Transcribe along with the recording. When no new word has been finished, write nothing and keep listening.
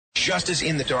just as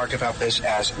in the dark about this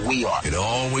as we are. It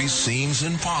always seems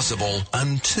impossible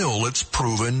until it's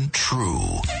proven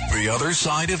true. The Other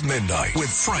Side of Midnight with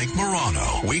Frank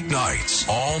Morano. Weeknights,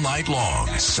 all night long.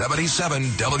 77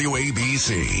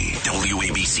 WABC.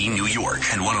 WABC New York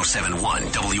and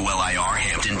 107.1 WLIR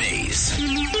Hampton Bays.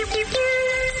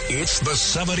 It's the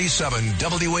 77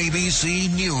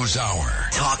 WABC News Hour.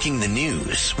 Talking the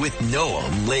news with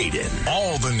Noam Laden.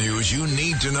 All the news you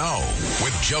need to know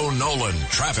with Joe Nolan,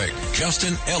 traffic,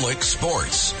 Justin Ellick,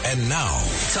 sports. And now,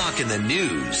 Talking the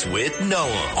news with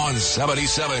Noam on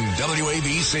 77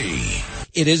 WABC.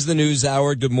 It is the News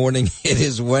Hour. Good morning. It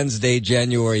is Wednesday,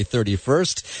 January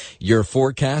 31st. Your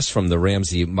forecast from the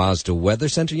Ramsey Mazda Weather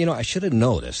Center. You know, I should have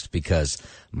noticed because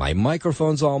my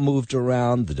microphone's all moved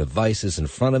around. The devices in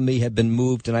front of me had been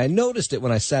moved, and I noticed it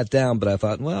when I sat down, but I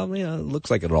thought, well, you know, it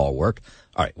looks like it'll all work.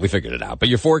 All right, we figured it out. But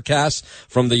your forecast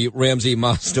from the Ramsey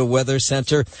Mazda Weather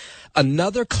Center.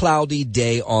 Another cloudy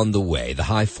day on the way, the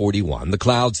high 41. The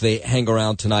clouds, they hang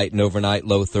around tonight and overnight,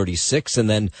 low 36. And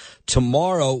then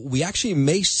tomorrow, we actually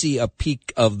may see a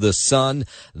peak of the sun,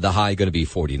 the high going to be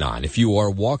 49. If you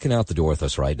are walking out the door with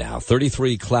us right now,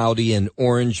 33 cloudy in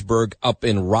Orangeburg, up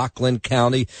in Rockland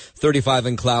County, 35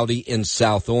 and cloudy in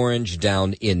South Orange,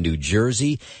 down in New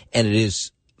Jersey. And it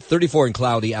is 34 and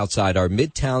cloudy outside our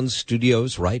Midtown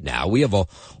studios right now. We have a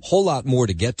whole lot more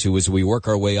to get to as we work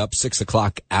our way up. 6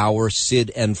 o'clock hour,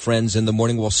 Sid and Friends in the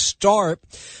morning. We'll start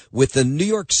with the New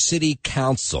York City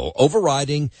Council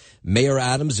overriding Mayor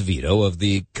Adams' veto of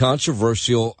the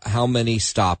controversial How Many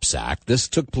Stops Act. This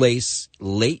took place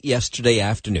late yesterday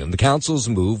afternoon. The council's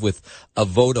move with a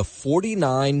vote of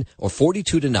 49 or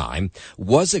 42 to 9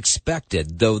 was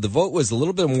expected, though the vote was a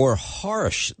little bit more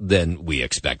harsh than we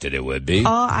expected it would be.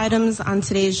 All items on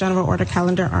today's general order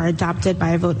calendar are adopted by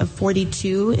a vote of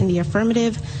 42 in the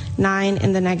affirmative, 9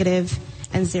 in the negative,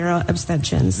 and 0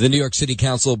 abstentions. The New York City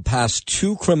Council passed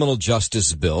 2 criminal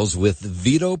justice bills with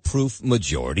veto-proof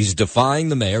majorities, defying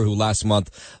the mayor who last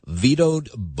month vetoed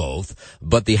both.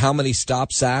 But the How Many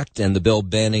Stops Act and the bill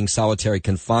banning solitary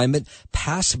confinement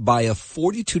passed by a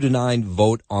 42 to 9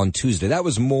 vote on Tuesday. That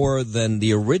was more than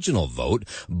the original vote.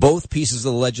 Both pieces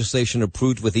of the legislation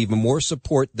approved with even more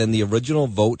support than the original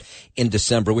vote in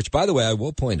December, which, by the way, I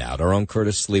will point out, our own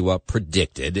Curtis Sliwa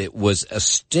predicted. It was a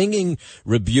stinging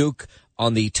rebuke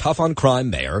on the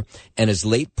tough-on-crime mayor and his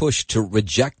late push to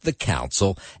reject the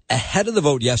council ahead of the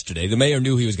vote yesterday. The mayor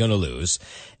knew he was going to lose,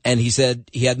 and he said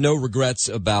he had no regrets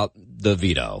about the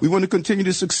veto. We want to continue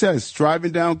the success,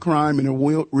 driving down crime in a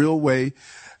real way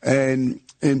and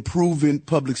improving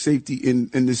public safety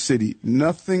in this city.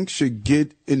 Nothing should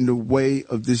get in the way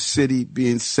of this city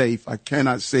being safe. I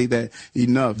cannot say that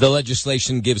enough. The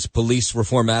legislation gives police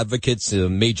reform advocates a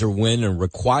major win in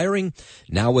requiring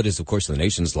now what is, of course, the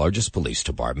nation's largest police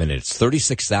department. It's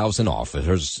 36,000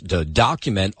 officers to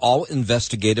document all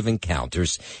investigative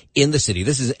encounters in the city.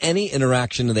 This is any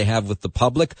interaction they have with the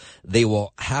public, they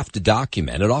will have to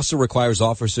document. It also requires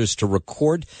officers to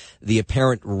record the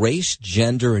apparent race,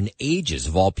 gender, and ages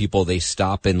of all people they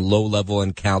stop in low-level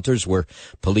encounters where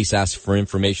police ask for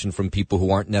information from people who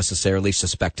aren't necessarily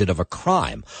suspected of a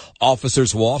crime.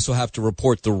 Officers will also have to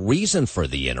report the reason for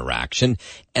the interaction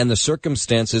and the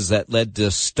circumstances that led to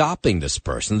stopping this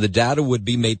person. The data would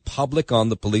be made public on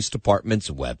the police department's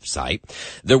website.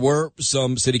 There were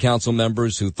some city council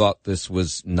members who thought this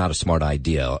was not a smart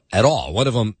idea at all. One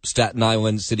of them, Staten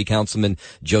Island City Councilman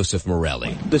Joseph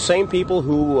Morelli. The same people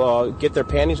who get their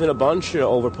panties in a bunch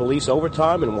over police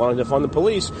overtime and wanting to fund the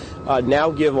police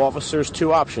now give officers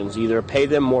 2 options. Either pay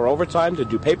them more overtime to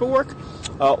do paperwork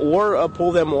or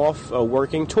pull them off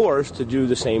working tours to do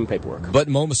the same paperwork. But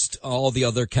most all the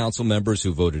other council members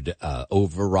who voted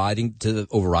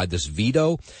override this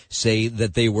veto say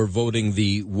that they were voting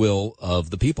the will of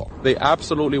the people. They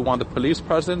absolutely want the police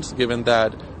presence, given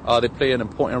that they play an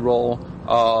important role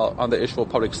on the issue of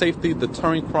public safety,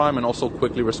 deterring crime, and also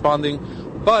quickly responding.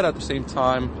 But at the same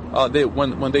time,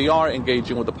 when they are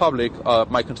engaging with the public,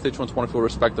 my constituents want to feel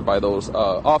respected by those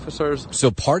officers. So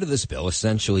part of this bill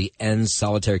essentially ends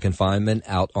solitary confinement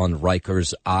out on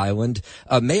Rikers Island.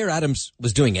 Mayor Adams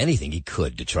was doing anything he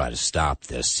could to try to stop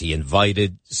this. He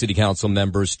invited city council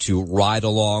members to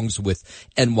ride-alongs with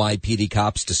NYPD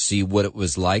cops to see what it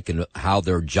was like and how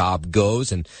their job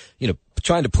goes, and, you know,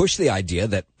 trying to push the idea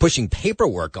that pushing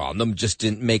paperwork on them just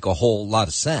didn't make a whole lot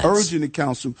of sense. Urging the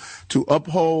council to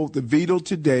uphold the veto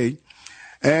today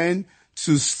and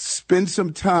to spend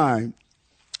some time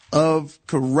of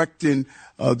correcting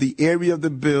the area of the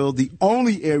bill, the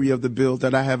only area of the bill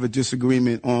that I have a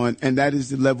disagreement on, and that is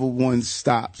the level 1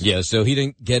 stops. Yeah, so he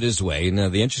didn't get his way. Now,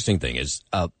 the interesting thing is,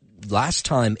 last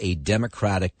time a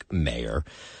Democratic mayor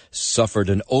suffered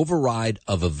an override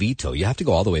of a veto, you have to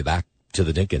go all the way back to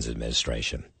the Dinkins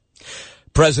administration.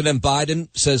 President Biden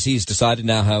says he's decided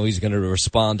now how he's going to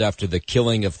respond after the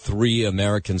killing of 3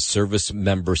 American service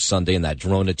members Sunday in that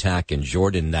drone attack in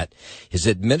Jordan, that his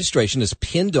administration is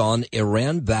pinned on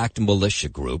Iran-backed militia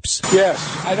groups. Yes,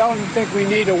 I don't think we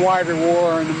need a wider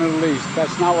war in the Middle East.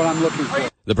 That's not what I'm looking for.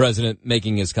 The president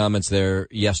making his comments there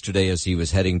yesterday as he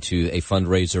was heading to a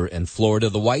fundraiser in Florida.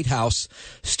 The White House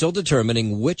still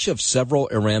determining which of several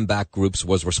Iran-backed groups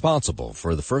was responsible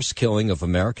for the first killing of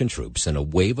American troops in a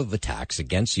wave of attacks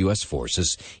against U.S.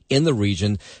 forces in the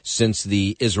region since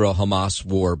the Israel-Hamas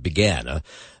war began.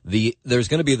 There's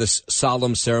going to be this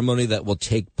solemn ceremony that will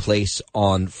take place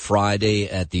on Friday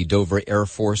at the Dover Air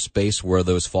Force Base, where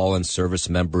those fallen service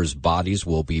members' bodies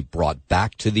will be brought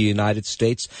back to the United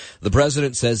States. The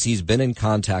president says he's been in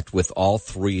contact with all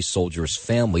 3 soldiers'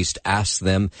 families to ask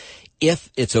them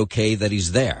if it's okay that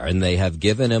he's there, and they have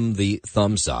given him the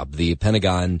thumbs up. The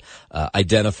Pentagon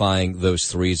identifying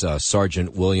those 3,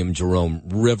 Sergeant William Jerome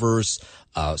Rivers,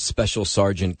 Special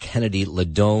Sergeant Kennedy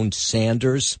Ladone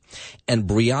Sanders, and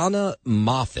Breonna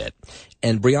Moffett.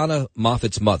 And Breonna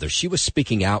Moffitt's mother, she was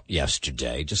speaking out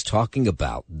yesterday, just talking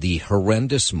about the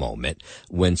horrendous moment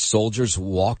when soldiers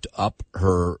walked up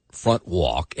her front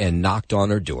walk and knocked on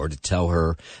her door to tell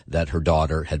her that her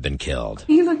daughter had been killed.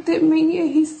 He looked at me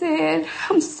and he said,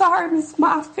 "I'm sorry, Miss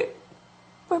Moffitt,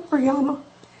 but Breonna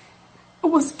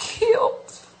was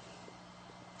killed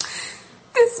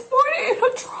this morning in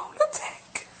a drone attack."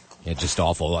 Yeah, just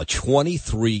awful.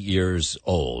 23 years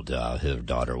old, her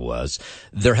daughter was.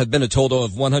 There have been a total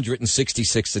of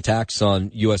 166 attacks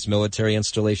on U.S. military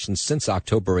installations since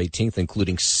October 18th,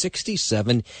 including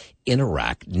 67 in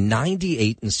Iraq,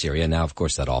 98 in Syria. Now, of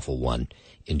course, that awful one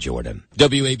in Jordan.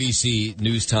 WABC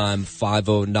News Time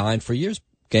 5:09. For years,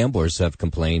 gamblers have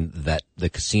complained that the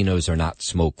casinos are not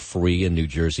smoke-free in New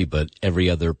Jersey, but every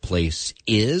other place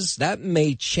is. That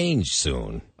may change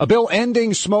soon. A bill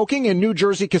ending smoking in New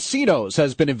Jersey casinos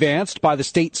has been advanced by the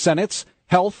state Senate's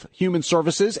Health, Human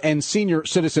Services, and Senior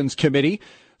Citizens Committee.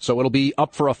 So it'll be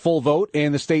up for a full vote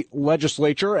in the state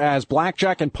legislature as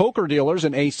blackjack and poker dealers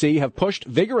in AC have pushed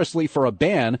vigorously for a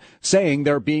ban, saying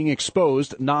they're being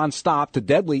exposed nonstop to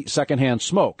deadly secondhand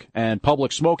smoke. And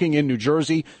public smoking in New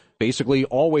Jersey basically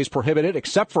always prohibited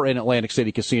except for in Atlantic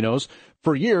City casinos.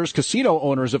 For years, casino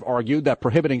owners have argued that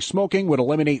prohibiting smoking would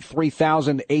eliminate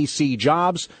 3,000 AC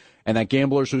jobs and that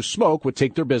gamblers who smoke would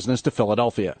take their business to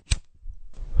Philadelphia.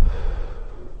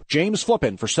 James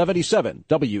Flippin for 77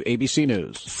 WABC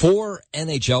News. 4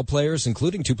 NHL players,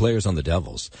 including 2 players on the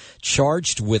Devils,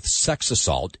 charged with sex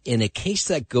assault in a case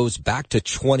that goes back to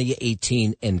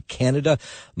 2018 in Canada.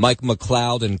 Mike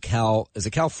McLeod and Cal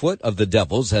Foote of the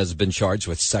Devils has been charged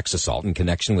with sex assault in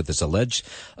connection with this alleged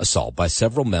assault by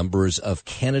several members of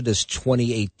Canada's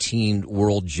 2018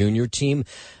 World Junior team.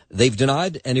 They've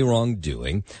denied any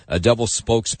wrongdoing. A Devils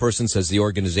spokesperson says the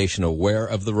organization, aware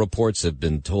of the reports, have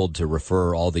been told to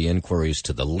refer all the inquiries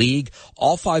to the league.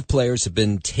 All 5 players have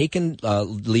been taken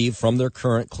leave from their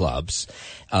current clubs.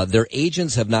 Their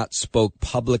agents have not spoke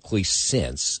publicly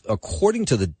since. According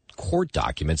to the court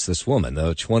documents, this woman,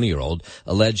 the 20-year-old,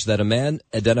 alleged that a man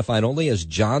identified only as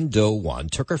John Doe 1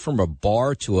 took her from a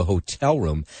bar to a hotel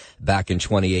room back in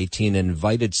 2018 and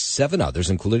invited 7 others,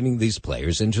 including these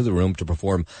players, into the room to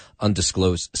perform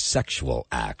undisclosed sexual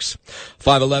acts.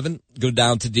 5:11, go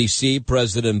down to D.C.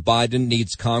 President Biden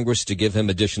needs Congress to give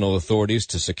him additional authorities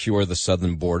to secure the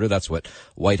southern border. That's what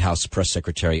White House Press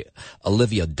Secretary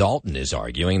Olivia Dalton is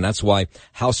arguing. That's why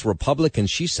House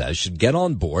Republicans, she says, should get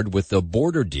on board with the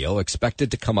border deal expected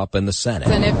to come up in the Senate.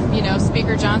 And if,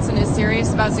 Speaker Johnson is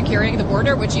serious about securing the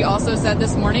border, which he also said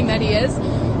this morning that he is,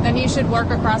 then he should work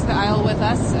across the aisle with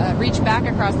us, reach back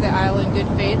across the aisle in good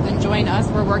faith and join us.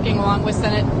 We're working along with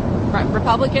Senate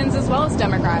Republicans as well as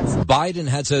Democrats.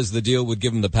 Biden says the deal would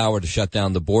give him the power to shut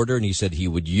down the border, and he said he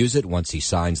would use it once he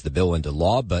signs the bill into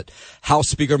law. But House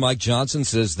Speaker Mike Johnson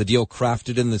says the deal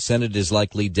crafted in the Senate is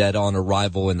likely dead on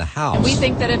arrival in the House. We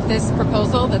think that if this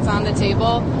proposal that's on the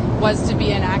table was to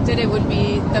be enacted, it would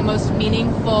be the most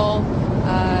meaningful,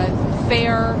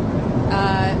 fair,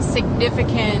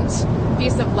 significant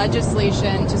piece of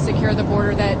legislation to secure the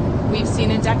border that we've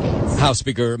seen in decades. House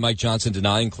Speaker Mike Johnson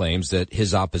denying claims that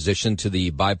his opposition to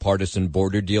the bipartisan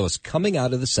border deal is coming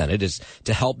out of the Senate is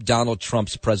to help Donald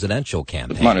Trump's presidential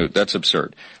campaign. Manu, that's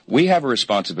absurd. We have a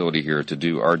responsibility here to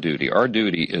do our duty. Our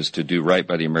duty is to do right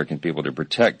by the American people, to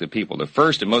protect the people. The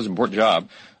first and most important job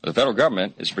of the federal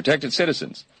government is to protect its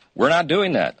citizens. We're not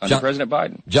doing that under President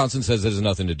Biden. Johnson says it has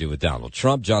nothing to do with Donald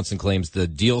Trump. Johnson claims the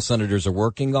deal senators are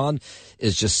working on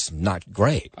is just not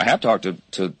great. I have talked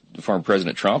to former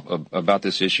President Trump about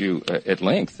this issue at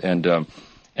length, and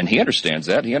he understands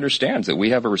that. He understands that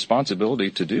we have a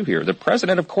responsibility to do here. The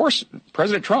president, of course,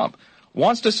 President Trump,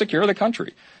 wants to secure the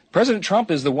country. President Trump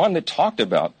is the one that talked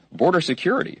about border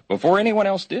security before anyone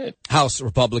else did. House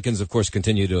Republicans, of course,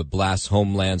 continue to blast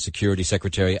Homeland Security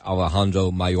Secretary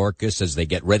Alejandro Mayorkas as they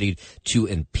get ready to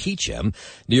impeach him.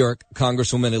 New York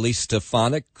Congresswoman Elise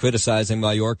Stefanik criticizing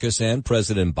Mayorkas and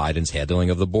President Biden's handling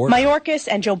of the border. Mayorkas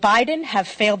and Joe Biden have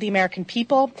failed the American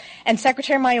people, and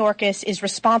Secretary Mayorkas is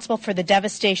responsible for the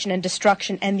devastation and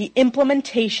destruction and the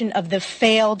implementation of the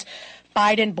failed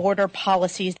Biden border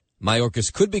policies.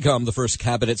 Mayorkas could become the first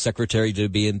cabinet secretary to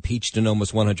be impeached in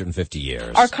almost 150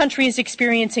 years. Our country is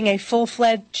experiencing a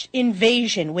full-fledged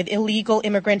invasion with illegal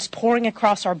immigrants pouring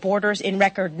across our borders in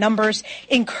record numbers,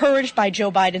 encouraged by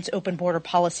Joe Biden's open border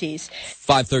policies.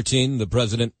 5:13, the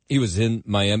president, he was in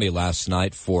Miami last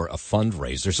night for a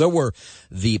fundraiser. So were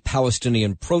the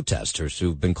Palestinian protesters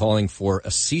who've been calling for a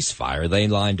ceasefire. They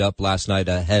lined up last night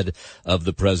ahead of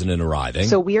the president arriving.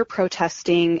 So we are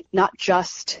protesting not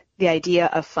just the idea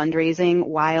of fundraising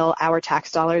while our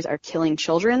tax dollars are killing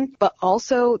children, but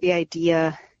also the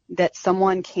idea that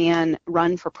someone can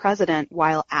run for president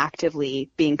while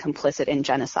actively being complicit in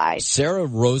genocide. Sarah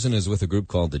Rosen is with a group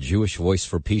called the Jewish Voice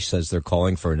for Peace, says they're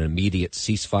calling for an immediate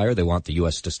ceasefire. They want the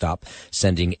U.S. to stop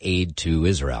sending aid to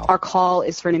Israel. Our call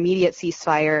is for an immediate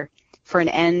ceasefire, for an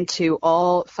end to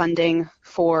all funding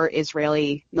for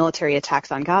Israeli military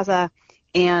attacks on Gaza,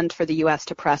 and for the U.S.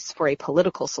 to press for a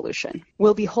political solution.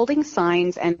 We'll be holding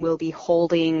signs and we'll be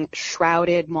holding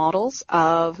shrouded models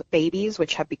of babies,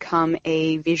 which have become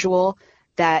a visual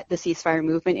that the ceasefire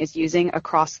movement is using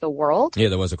across the world. Yeah,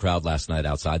 there was a crowd last night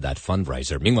outside that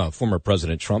fundraiser. Meanwhile, former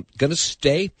President Trump going to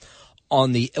stay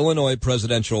on the Illinois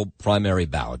presidential primary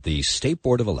ballot. The State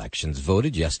Board of Elections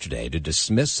voted yesterday to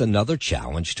dismiss another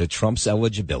challenge to Trump's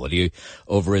eligibility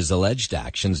over his alleged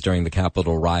actions during the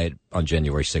Capitol riot on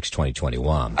January 6,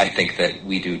 2021. I think that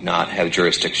we do not have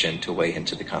jurisdiction to weigh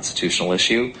into the constitutional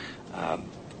issue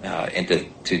and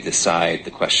to decide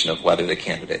the question of whether the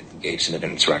candidate engaged in an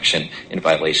insurrection in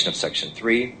violation of Section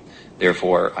 3.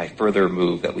 Therefore, I further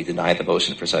move that we deny the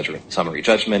motion for summary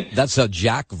judgment. That's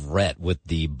Jack Vrett with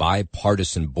the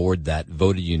bipartisan board that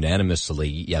voted unanimously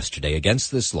yesterday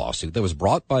against this lawsuit that was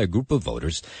brought by a group of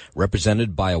voters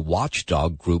represented by a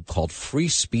watchdog group called Free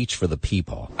Speech for the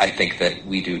People. I think that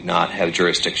we do not have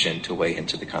jurisdiction to weigh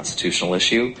into the constitutional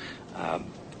issue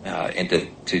and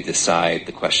to decide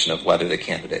the question of whether the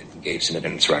candidate engaged in an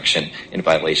insurrection in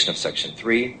violation of Section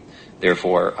 3.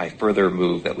 Therefore, I further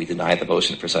move that we deny the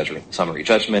motion for summary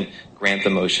judgment, grant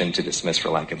the motion to dismiss for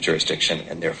lack of jurisdiction,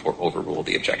 and therefore overrule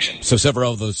the objection. So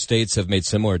several of those states have made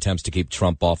similar attempts to keep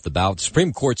Trump off the ballot. The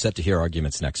Supreme Court set to hear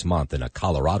arguments next month in a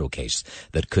Colorado case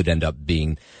that could end up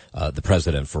being the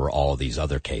precedent for all of these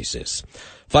other cases.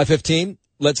 5:15.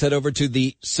 Let's head over to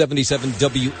the 77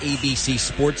 WABC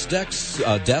Sports desk,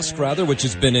 which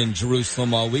has been in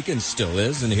Jerusalem all week and still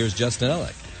is. And here's Justin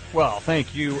Ellick. Well,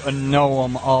 thank you,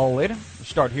 Noam Laden.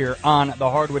 Start here on the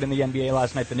hardwood in the NBA.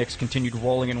 Last night, the Knicks continued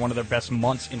rolling in one of their best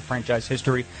months in franchise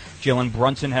history. Jalen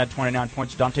Brunson had 29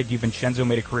 points. Dante DiVincenzo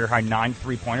made a career-high 9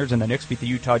 3-pointers, and the Knicks beat the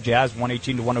Utah Jazz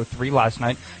 118-103 last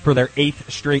night for their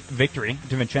 8th straight victory.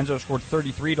 DiVincenzo scored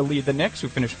 33 to lead the Knicks, who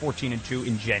finished 14-2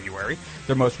 in January,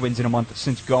 their most wins in a month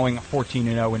since going 14-0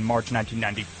 in March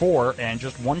 1994, and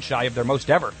just one shy of their most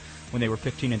ever when they were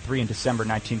 15-3 in December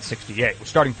 1968. With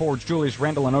starting forwards Julius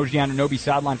Randle and OG Anunoby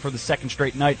sidelined for the second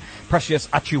straight night, Precious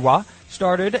Achiuwa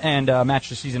started and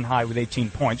matched a season high with 18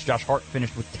 points. Josh Hart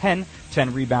finished with 10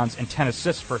 rebounds and 10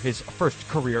 assists for his first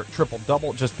career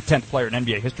triple-double, just the 10th player in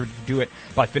NBA history to do it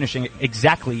by finishing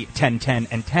exactly 10, 10,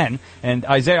 and 10. And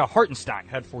Isaiah Hartenstein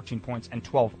had 14 points and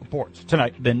 12 boards.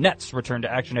 Tonight, the Nets return to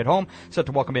action at home, set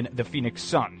to welcome in the Phoenix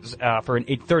Suns for an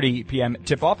 8:30 p.m.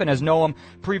 tip-off. And as Noam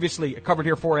previously covered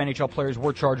here, 4 NHL players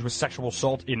were charged with sexual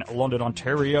assault in London,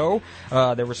 Ontario.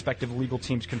 Their respective legal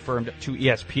teams confirmed to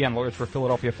ESPN. Lawyers for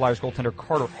Philadelphia Flyers goaltender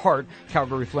Carter Hart,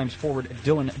 Calgary Flames forward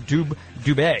Dylan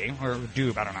Dubé, or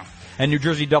Dube, I don't know. And New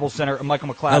Jersey double center Michael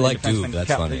McLeod. I like Dube,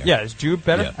 that's funny. Yeah, is Dube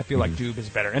better? Yeah. I feel like Dube is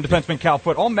better. And defenseman Cal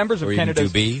Foote, all members of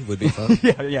Canada's... Or even Dubé would be fun.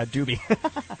 yeah,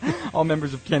 Doobie. All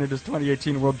members of Canada's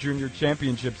 2018 World Junior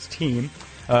Championships team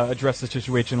address the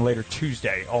situation later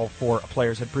Tuesday. All 4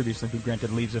 players had previously been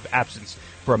granted leaves of absence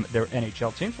from their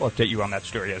NHL teams. We'll update you on that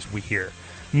story as we hear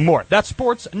more. That's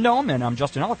Sports Noam, and I'm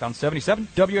Justin Ellick on 77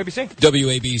 WABC.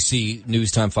 WABC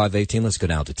News Time 518. Let's go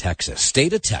down to Texas.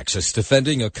 State of Texas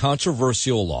defending a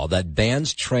controversial law that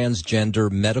bans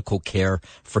transgender medical care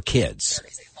for kids.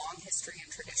 There is a long history and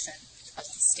tradition of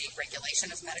state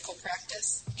regulation of medical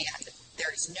practice, and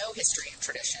there is no history and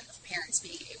tradition of parents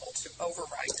being able to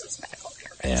override those medical care.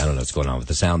 Yeah, I don't know what's going on with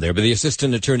the sound there, but the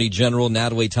Assistant Attorney General,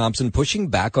 Natalie Thompson, pushing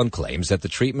back on claims that the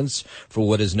treatments for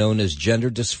what is known as gender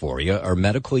dysphoria are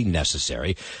medically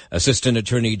necessary. Assistant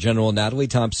Attorney General Natalie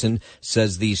Thompson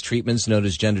says these treatments known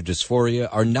as gender dysphoria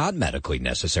are not medically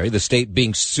necessary. The state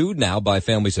being sued now by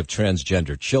families of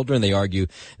transgender children. They argue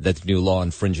that the new law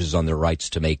infringes on their rights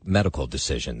to make medical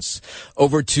decisions.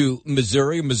 Over to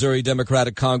Missouri. Missouri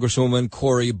Democratic Congresswoman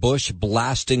Cori Bush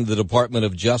blasting the Department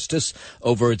of Justice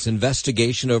over its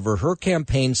investigation over her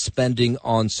campaign spending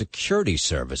on security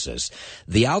services.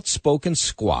 The outspoken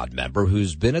squad member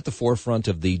who's been at the forefront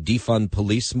of the defund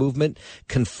police movement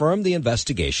confirmed the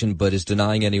investigation but is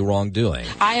denying any wrongdoing.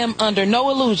 I am under no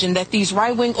illusion that these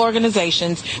right-wing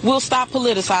organizations will stop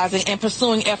politicizing and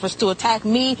pursuing efforts to attack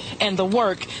me and the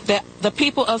work that the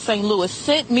people of St. Louis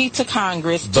sent me to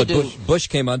Congress to do. Bush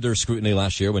came under scrutiny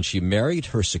last year when she married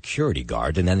her security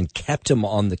guard and then kept him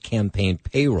on the campaign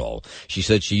payroll. She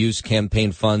said she used campaign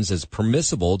funds as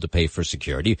permissible to pay for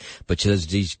security, but says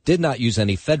she did not use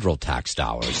any federal tax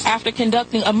dollars. After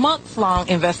conducting a month-long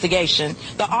investigation,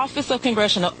 the Office of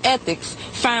Congressional Ethics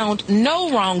found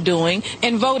no wrongdoing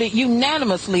and voted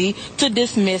unanimously to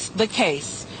dismiss the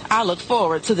case. I look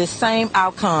forward to this same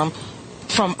outcome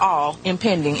from all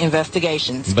impending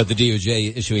investigations. But the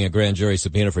DOJ issuing a grand jury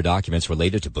subpoena for documents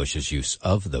related to Bush's use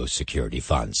of those security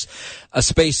funds. A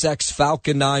SpaceX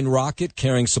Falcon 9 rocket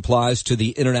carrying supplies to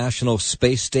the International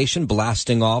Space Station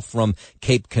blasting off from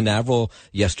Cape Canaveral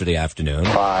yesterday afternoon.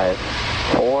 5,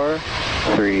 4,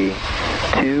 3,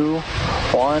 2,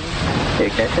 1,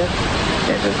 ignition,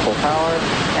 engine full power,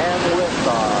 and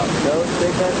liftoff. Go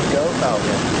Cygnus, go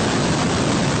Falcon.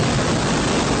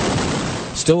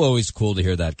 Still always cool to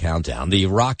hear that countdown. The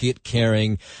rocket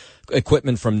carrying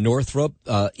equipment from Northrop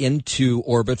into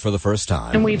orbit for the first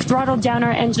time. And we've throttled down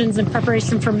our engines in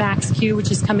preparation for Max Q,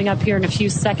 which is coming up here in a few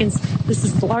seconds. This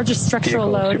is the largest structural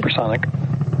load. Supersonic.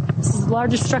 This is the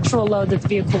largest structural load that the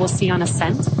vehicle will see on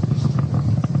ascent.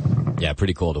 Yeah,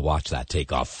 pretty cool to watch that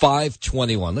take off.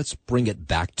 5:21. Let's bring it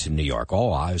back to New York.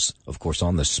 All eyes, of course,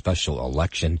 on the special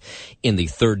election in the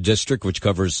 3rd District, which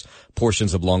covers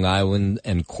portions of Long Island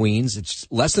and Queens. It's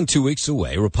less than 2 weeks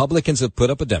away. Republicans have put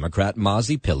up a Democrat,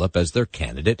 Mazi Pilip, as their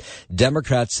candidate.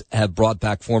 Democrats have brought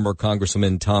back former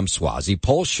Congressman Tom Suozzi.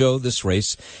 Polls show this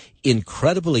race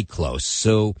incredibly close.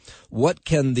 So what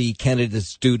can the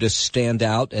candidates do to stand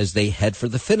out as they head for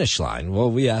the finish line? Well,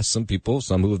 we asked some people,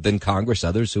 some who have been Congress,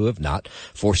 others who have not,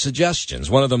 for suggestions.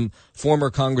 One of them,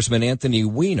 former Congressman Anthony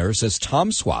Weiner, says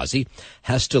Tom Suozzi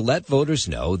has to let voters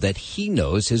know that he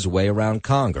knows his way around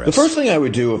Congress. The first thing I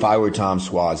would do if I were Tom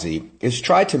Suozzi is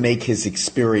try to make his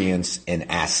experience an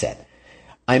asset.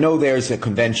 I know there's a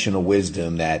conventional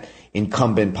wisdom that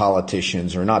incumbent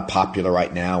politicians are not popular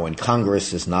right now, and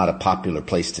Congress is not a popular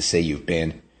place to say you've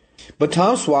been. But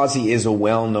Tom Suozzi is a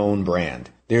well-known brand.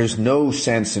 There's no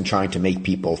sense in trying to make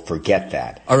people forget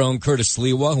that. Our own Curtis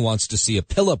Lewa, who wants to see a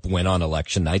Pilip win on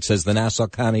election night, says the Nassau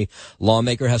County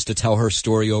lawmaker has to tell her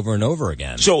story over and over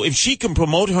again. So if she can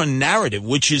promote her narrative,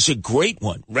 which is a great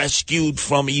one, rescued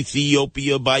from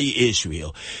Ethiopia by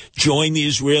Israel, joined the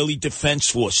Israeli Defense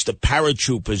Force, the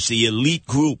paratroopers, the elite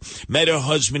group, met her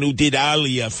husband who did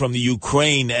Aliyah from the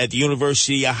Ukraine at the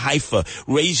University of Haifa,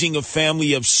 raising a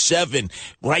family of 7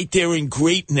 right there in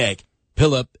Great Neck.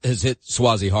 Pilip has hit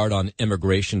Suozzi hard on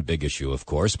immigration, big issue, of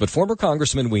course, but former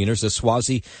Congressman Weiner says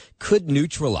Suozzi could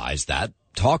neutralize that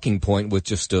talking point with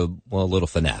just a little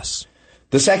finesse.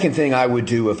 The second thing I would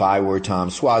do if I were Tom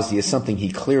Suozzi is something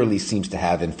he clearly seems to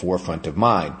have in forefront of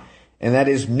mind, and that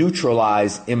is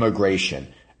neutralize immigration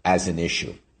as an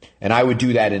issue. And I would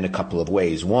do that in a couple of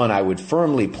ways. One, I would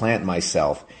firmly plant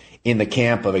myself in the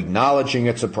camp of acknowledging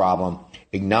it's a problem,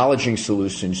 acknowledging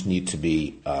solutions need to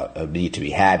be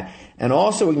had, and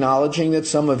also acknowledging that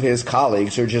some of his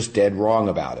colleagues are just dead wrong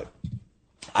about it.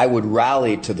 I would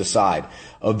rally to the side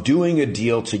of doing a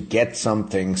deal to get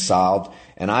something solved,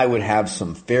 and I would have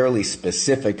some fairly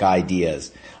specific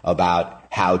ideas about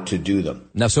how to do them.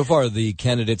 Now, so far, the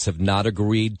candidates have not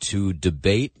agreed to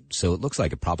debate, so it looks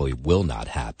like it probably will not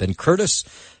happen. Curtis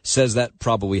says that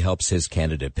probably helps his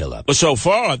candidate pill up. Well, so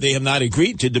far, they have not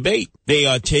agreed to debate. They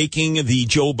are taking the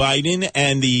Joe Biden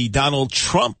and the Donald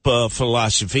Trump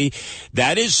philosophy.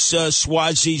 That is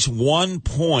Swazi's one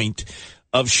point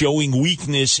of showing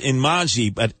weakness in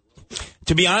Mozzie. But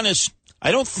to be honest,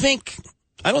 I don't think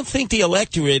the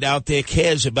electorate out there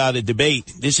cares about a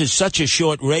debate. This is such a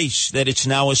short race that it's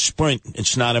now a sprint.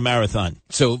 It's not a marathon.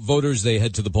 So voters, they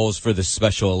head to the polls for this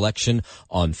special election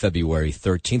on February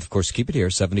 13th. Of course, keep it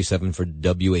here, 77 for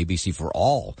WABC for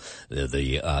all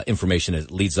the information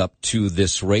that leads up to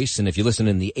this race. And if you listen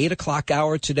in the 8 o'clock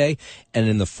hour today and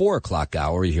in the 4 o'clock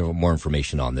hour, you hear more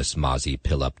information on this Mozzie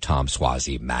Pillup Tom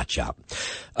Swazi matchup.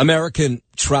 American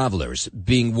travelers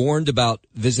being warned about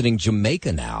visiting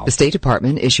Jamaica now. The State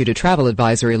Department issued a travel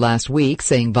advisory last week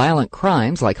saying violent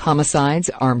crimes like homicides,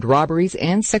 armed robberies,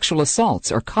 and sexual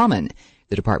assaults are common.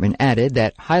 The department added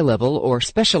that high-level or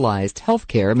specialized health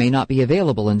care may not be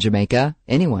available in Jamaica.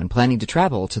 Anyone planning to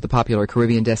travel to the popular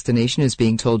Caribbean destination is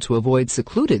being told to avoid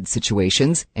secluded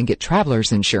situations and get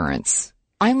traveler's insurance.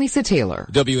 I'm Lisa Taylor.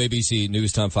 WABC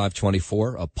News Time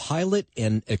 524. A pilot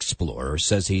and explorer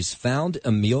says he's found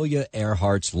Amelia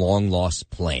Earhart's long-lost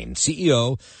plane.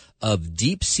 CEO of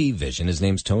Deep Sea Vision, his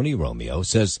name's Tony Romeo,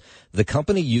 says the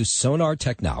company used sonar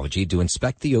technology to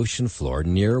inspect the ocean floor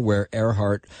near where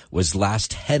Earhart was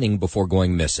last heading before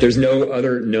going missing. There's no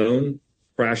other known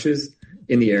crashes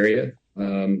in the area,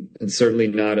 and certainly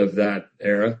not of that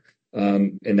era,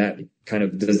 and that kind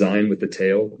of design with the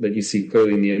tail that you see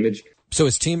clearly in the image. So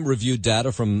his team reviewed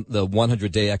data from the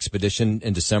 100-day expedition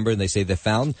in December, and they say they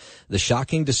found the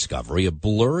shocking discovery, a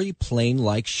blurry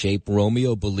plane-like shape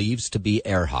Romeo believes to be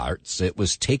Earhart's. It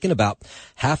was taken about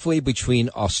halfway between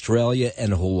Australia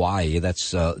and Hawaii.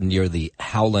 That's near the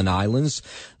Howland Islands.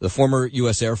 The former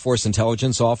U.S. Air Force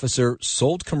intelligence officer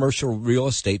sold commercial real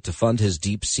estate to fund his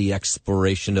deep-sea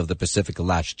exploration of the Pacific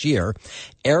last year.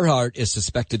 Earhart is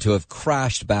suspected to have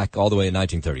crashed back all the way in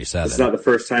 1937. It's not the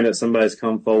first time that somebody's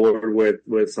come forward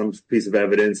with some piece of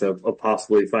evidence of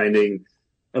possibly finding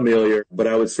Amelia, but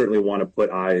I would certainly want to put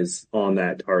eyes on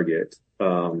that target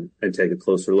and take a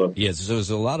closer look. Yes, there's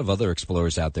a lot of other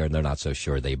explorers out there, and they're not so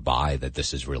sure. They buy that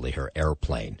this is really her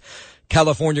airplane.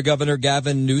 California Governor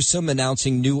Gavin Newsom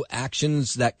announcing new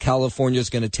actions that California is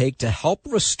going to take to help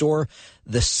restore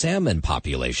the salmon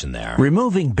population there.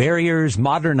 Removing barriers,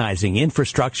 modernizing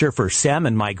infrastructure for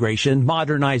salmon migration,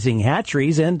 modernizing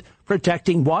hatcheries, and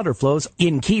protecting water flows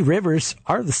in key rivers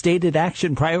are the stated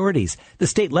action priorities. The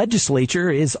state legislature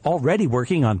is already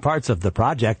working on parts of the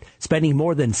project, spending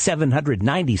more than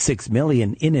 $796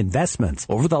 million in investments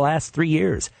over the last 3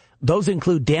 years. Those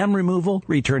include dam removal,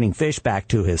 returning fish back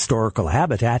to historical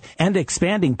habitat, and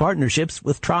expanding partnerships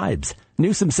with tribes.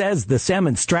 Newsom says the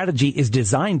salmon strategy is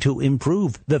designed to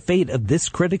improve the fate of this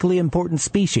critically important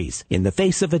species in the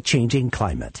face of a changing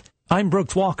climate. I'm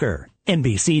Brooks Walker,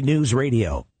 NBC News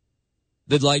Radio.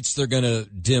 The lights, they're going to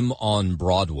dim on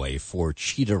Broadway for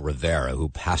Cheetah Rivera, who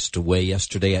passed away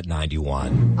yesterday at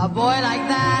 91. A boy like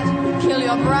that, kill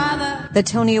your brother. The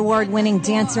Tony Award-winning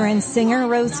dancer and singer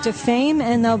rose to fame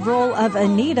in the role of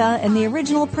Anita in the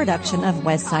original production of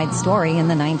West Side Story in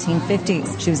the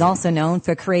 1950s. She was also known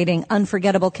for creating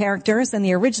unforgettable characters in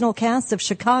the original cast of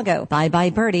Chicago, Bye Bye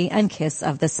Birdie, and Kiss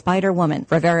of the Spider Woman.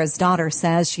 Rivera's daughter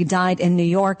says she died in New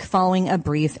York following a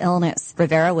brief illness.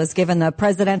 Rivera was given the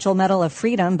Presidential Medal of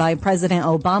Freedom by President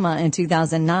Obama in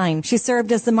 2009. She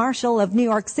served as the Marshal of New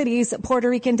York City's Puerto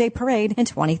Rican Day Parade in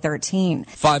 2013.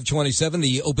 5:27,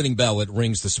 the opening bell, it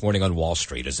rings this morning on Wall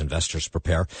Street as investors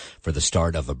prepare for the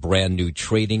start of a brand new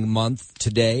trading month.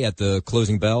 Today at the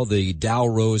closing bell, the Dow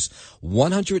rose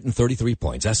 133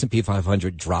 points. S&P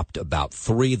 500 dropped about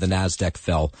 3. The Nasdaq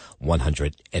fell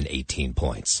 118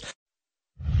 points.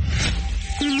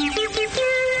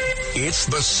 It's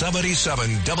the 77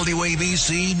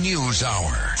 WABC News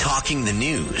Hour. Talking the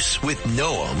news with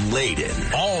Noam Laden.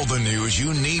 All the news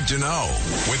you need to know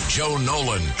with Joe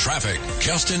Nolan, traffic,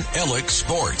 Justin Ellick,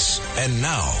 sports. And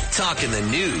now, Talking the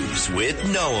news with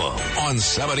Noam. On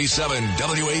 77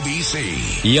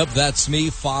 WABC. Yep, that's me,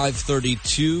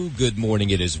 5:32. Good morning.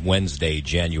 It is Wednesday,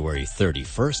 January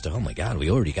 31st. Oh, my God, we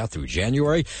already got through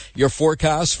January. Your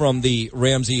forecast from the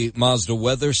Ramsey Mazda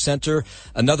Weather Center.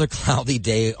 Another cloudy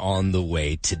day on on the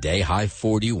way today, high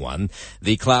 41.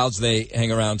 The clouds, they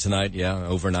hang around tonight,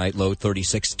 overnight, low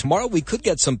 36. Tomorrow we could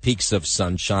get some peaks of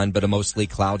sunshine, but a mostly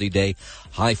cloudy day,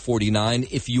 high 49.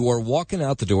 If you are walking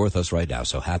out the door with us right now,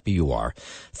 so happy you are.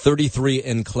 33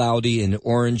 and cloudy in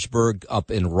Orangeburg, up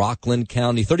in Rockland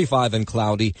County, 35 and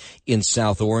cloudy in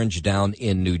South Orange, down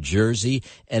in New Jersey,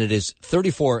 and it is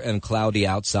 34 and cloudy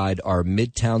outside our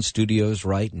Midtown studios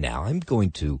right now. I'm going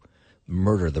to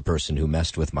murder the person who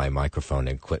messed with my microphone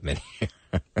equipment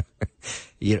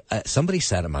here. Somebody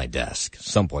sat at my desk at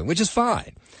some point, which is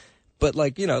fine. But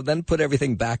then put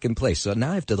everything back in place. So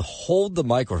now I have to hold the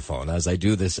microphone as I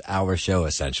do this hour show,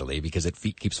 essentially, because it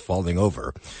keeps falling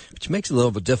over, which makes it a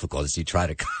little bit difficult as you try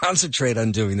to concentrate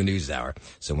on doing the news hour.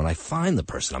 So when I find the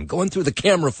person, I'm going through the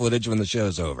camera footage when the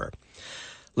show's over.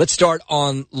 Let's start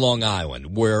on Long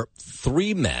Island, where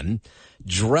 3 men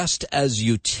dressed as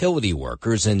utility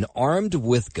workers and armed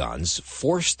with guns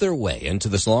forced their way into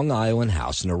this Long Island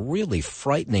house in a really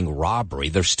frightening robbery.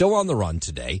 They're still on the run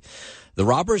today. The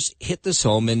robbers hit this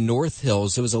home in North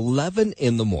Hills. It was 11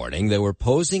 in the morning. They were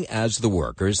posing as the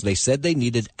workers. They said they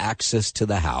needed access to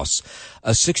the house.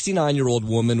 A 69-year-old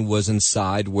woman was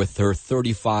inside with her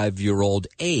 35-year-old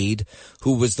aide,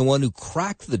 who was the one who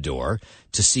cracked the door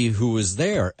to see who was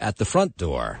there at the front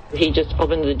door. He just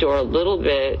opened the door a little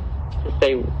bit to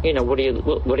say, what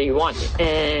do you want?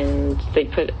 And they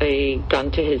put a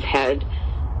gun to his head,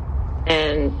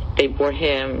 and they brought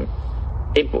him.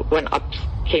 They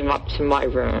came up to my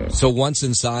room. So once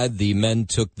inside, the men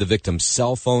took the victim's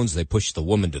cell phones. They pushed the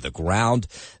woman to the ground.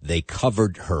 They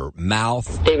covered her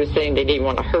mouth. They were saying they didn't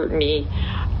want to hurt me,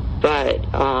 but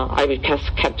I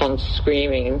just kept on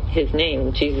screaming his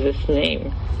name, Jesus'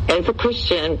 name. As a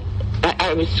Christian,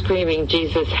 I was screaming,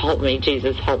 Jesus, help me,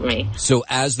 Jesus, help me. So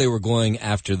as they were going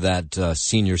after that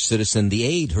senior citizen, the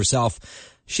aide herself,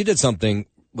 she did something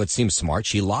what seems smart.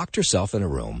 She locked herself in a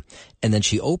room, and then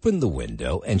she opened the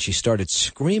window, and she started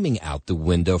screaming out the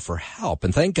window for help.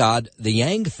 And thank God the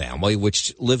Yang family,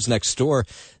 which lives next door,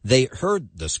 they heard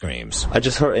the screams. I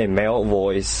just heard a male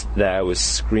voice that was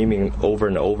screaming over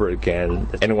and over again,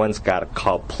 anyone's got to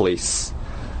call police.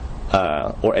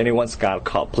 Or anyone's got to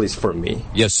call police for me.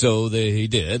 Yes, so he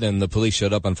did, and the police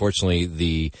showed up. Unfortunately,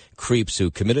 the creeps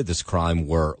who committed this crime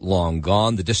were long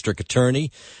gone. The district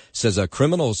attorney says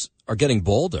criminals are getting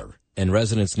bolder, and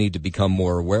residents need to become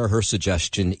more aware. Her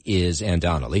suggestion is, Ann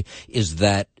Donnelly, is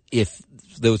that if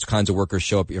those kinds of workers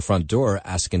show up at your front door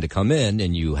asking to come in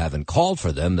and you haven't called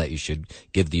for them, that you should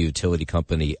give the utility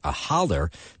company a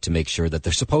holler to make sure that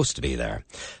they're supposed to be there.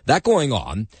 That going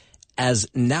on, as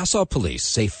Nassau police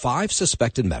say 5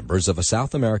 suspected members of a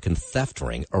South American theft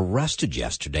ring arrested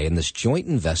yesterday in this joint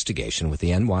investigation with the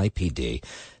NYPD.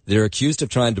 They're accused of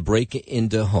trying to break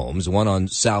into homes, one on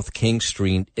South King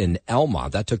Street in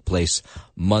Elmont. That took place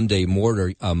Monday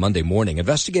morning.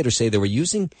 Investigators say they were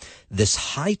using this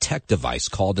high-tech device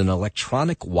called an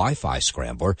electronic Wi-Fi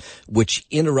scrambler, which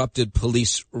interrupted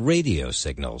police radio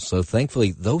signals. So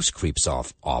thankfully, those creeps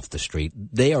off the street.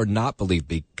 They are not believed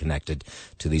to be connected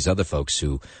to these other folks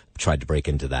who tried to break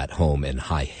into that home in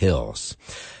High Hills.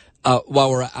 While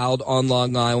we're out on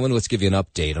Long Island, let's give you an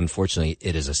update. Unfortunately,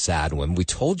 it is a sad one. We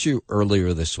told you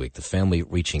earlier this week, the family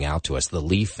reaching out to us, the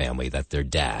Lee family, that their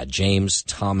dad, James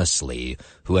Thomas Lee,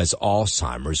 who has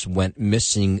Alzheimer's, went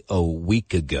missing a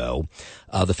week ago.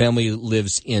 The family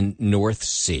lives in North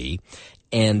Sea.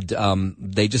 And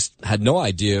they just had no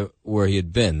idea where he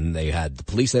had been. The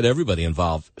police had everybody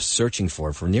involved searching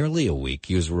for nearly a week.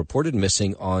 He was reported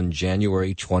missing on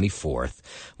January 24th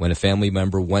when a family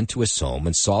member went to his home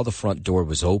and saw the front door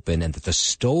was open and that the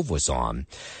stove was on.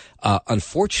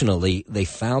 Unfortunately, they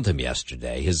found him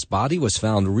yesterday. His body was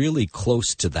found really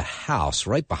close to the house,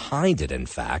 right behind it, in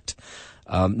fact.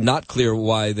 Not clear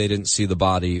why they didn't see the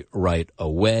body right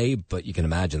away, but you can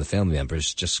imagine the family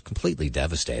members just completely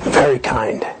devastated. Very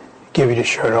kind. Give you the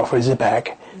shirt off his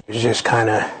back. It was just kind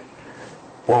of,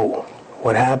 whoa,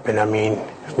 what happened? I mean,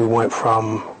 we went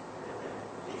from,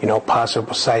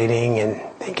 possible sighting and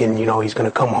thinking, he's going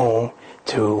to come home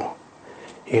to,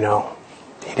 he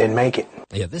didn't make it.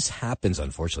 Yeah, this happens,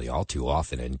 unfortunately, all too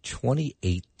often. In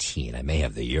 2018, I may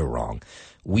have the year wrong,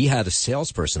 we had a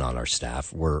salesperson on our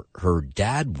staff where her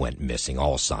dad went missing,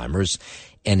 Alzheimer's,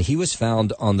 and he was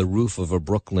found on the roof of a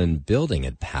Brooklyn building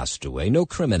and passed away. No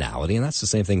criminality, and that's the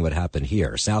same thing would happen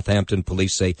here. Southampton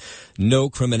police say no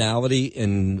criminality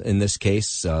in this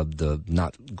case. They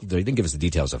didn't give us the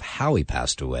details of how he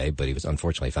passed away, but he was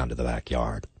unfortunately found in the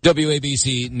backyard.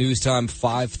 WABC News Time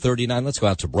 5:39. Let's go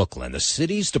out to Brooklyn. The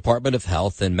city's Department of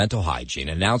Health and Mental Hygiene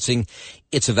announcing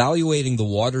it's evaluating the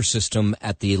water system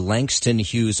at the Langston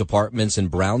Hughes Apartments in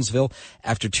Brownsville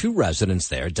after 2 residents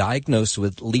there diagnosed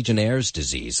with Legionnaire's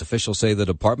disease. Officials say the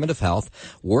Department of Health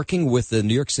working with the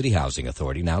New York City Housing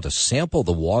Authority now to sample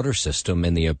the water system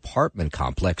in the apartment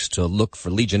complex to look for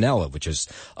Legionella, which is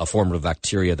a form of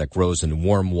bacteria that grows in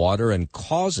warm water and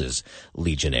causes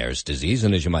Legionnaire's disease.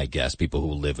 And as you might guess, people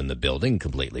who live in the building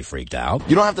completely freaked out.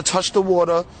 You don't have to touch the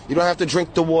water. You don't have to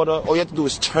drink the water. All you have to do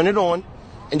is turn it on,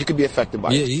 and you could be affected by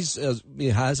it. He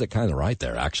has it kind of right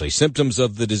there, actually. Symptoms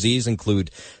of the disease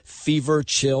include fever,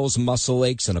 chills, muscle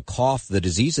aches, and a cough. The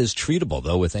disease is treatable,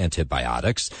 though, with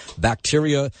antibiotics.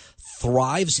 Bacteria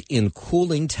thrives in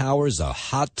cooling towers,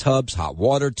 hot tubs, hot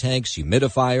water tanks,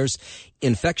 humidifiers.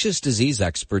 Infectious disease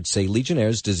experts say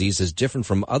Legionnaire's disease is different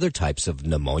from other types of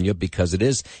pneumonia because it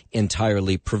is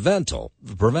entirely preventable.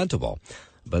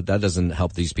 But that doesn't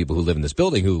help these people who live in this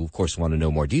building who, of course, want to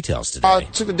know more details today. I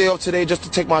took the day off today just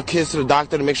to take my kids to the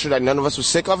doctor to make sure that none of us were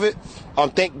sick of it.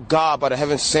 Thank God, by the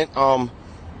heavens sent,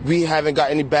 we haven't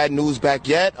got any bad news back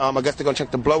yet. I guess they're going to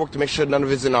check the blood work to make sure none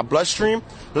of it's in our bloodstream.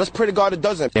 But let's pray to God it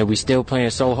doesn't. And we still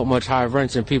paying so much high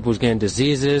rents and people's getting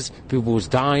diseases, people's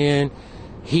dying,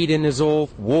 heating is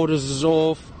off, waters is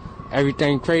off,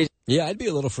 everything crazy. Yeah, I'd be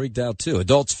a little freaked out, too.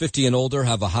 Adults 50 and older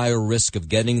have a higher risk of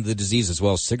getting the disease, as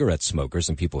well as cigarette smokers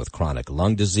and people with chronic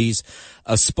lung disease.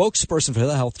 A spokesperson for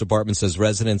the health department says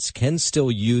residents can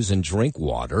still use and drink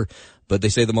water, but they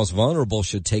say the most vulnerable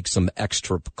should take some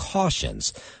extra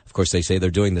precautions. Of course, they say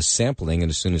they're doing the sampling, and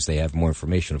as soon as they have more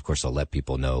information, of course, they'll let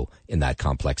people know in that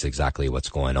complex exactly what's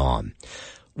going on.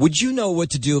 Would you know what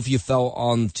to do if you fell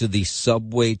onto the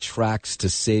subway tracks to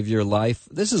save your life?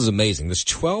 This is amazing. This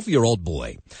 12-year-old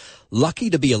boy, lucky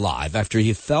to be alive after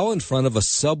he fell in front of a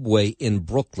subway in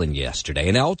Brooklyn yesterday.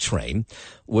 An L train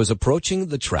was approaching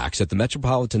the tracks at the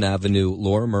Metropolitan Avenue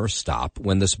Lorimer stop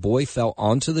when this boy fell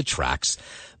onto the tracks,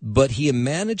 but he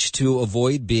managed to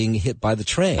avoid being hit by the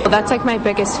train. Well, that's like my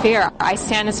biggest fear. I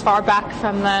stand as far back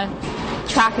from the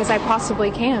track as I possibly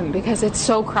can because it's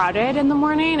so crowded in the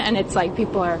morning and it's like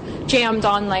people are jammed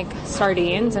on like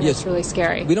sardines and it's really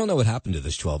scary. We don't know what happened to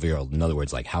this 12-year-old. In other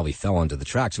words, like how he fell onto the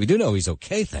tracks. We do know he's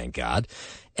okay, thank God.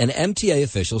 An MTA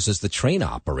official says the train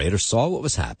operator saw what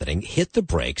was happening, hit the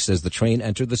brakes as the train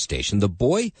entered the station. The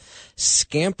boy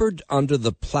scampered under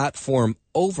the platform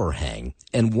overhang,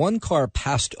 and one car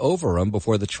passed over him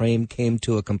before the train came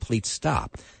to a complete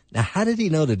stop. Now, how did he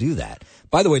know to do that?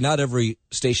 By the way, not every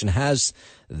station has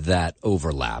that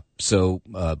overlap, so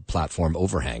platform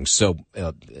overhang. So,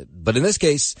 but in this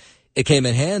case, it came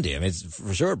in handy. I mean,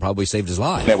 for sure, it probably saved his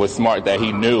life. It was smart that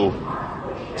he knew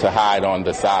to hide on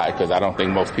the side, because I don't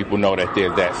think most people know that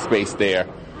there's that space there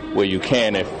where you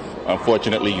can, if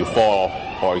unfortunately you fall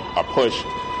or are pushed,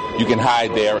 you can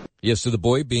hide there. Yes, so the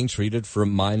boy being treated for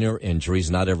minor injuries.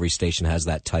 Not every station has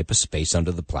that type of space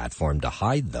under the platform to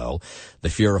hide, though. The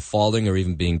fear of falling or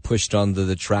even being pushed onto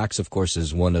the tracks, of course,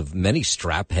 is one of many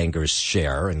strap hangers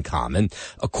share in common.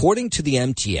 According to the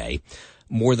MTA,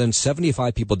 more than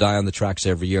 75 people die on the tracks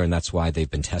every year, and that's why they've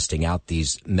been testing out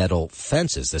these metal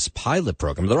fences, this pilot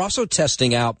program. They're also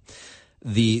testing out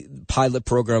the pilot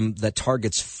program that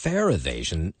targets fare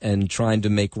evasion and trying to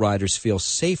make riders feel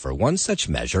safer. One such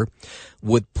measure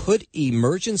would put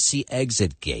emergency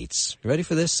exit gates, you ready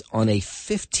for this, on a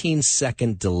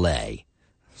 15-second delay.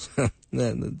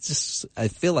 I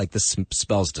feel like this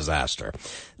spells disaster.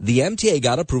 The MTA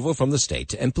got approval from the state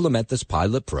to implement this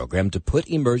pilot program to put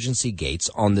emergency gates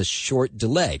on this short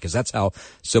delay, because that's how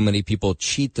so many people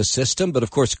cheat the system. But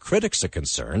of course, critics are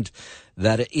concerned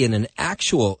that in an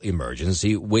actual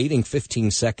emergency, waiting 15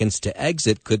 seconds to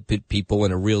exit could put people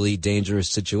in a really dangerous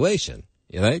situation.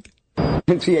 You think?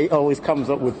 MTA always comes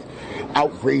up with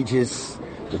outrageous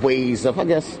ways of, I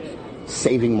guess,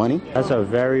 saving money. That's a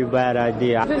very bad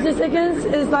idea. 50 seconds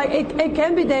is like, it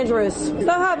can be dangerous.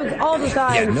 That happens all the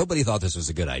time. Yeah, nobody thought this was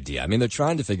a good idea. I mean, they're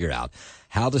trying to figure out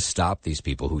how to stop these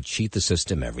people who cheat the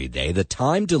system every day. The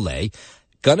time delay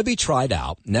going to be tried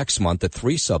out next month at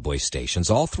 3 subway stations.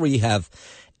 All 3 have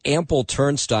ample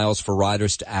turnstiles for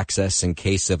riders to access in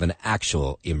case of an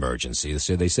actual emergency.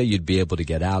 So they say you'd be able to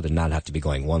get out and not have to be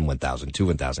going 1, 1,000, 2,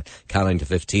 1,000, counting to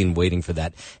 15, waiting for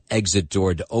that exit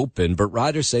door to open. But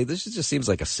riders say this just seems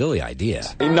like a silly idea.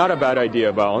 Not a bad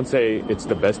idea, but I won't say it's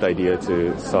the best idea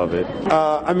to solve it.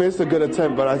 I mean, it's a good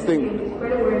attempt, but I think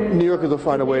New Yorkers will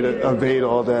find a way to evade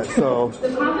all that. So,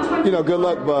 good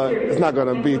luck, but it's not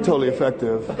going to be totally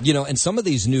effective. And some of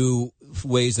these new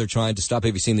ways they're trying to stop.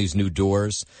 Have you seen these new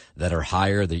doors that are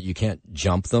higher that you can't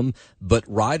jump them? But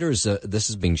riders, this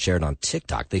is being shared on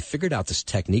TikTok. They figured out this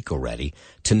technique already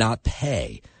to not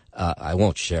pay. I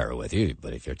won't share it with you,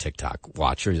 but if you're a TikTok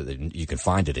watcher, you can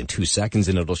find it in 2 seconds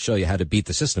and it'll show you how to beat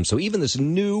the system. So even this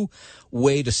new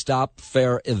way to stop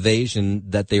fare evasion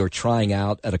that they were trying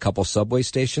out at a couple subway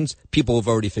stations, people have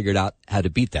already figured out how to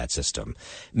beat that system.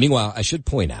 Meanwhile, I should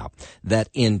point out that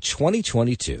in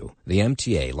 2022, the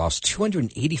MTA lost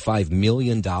 $285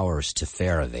 million to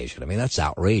fare evasion. I mean, that's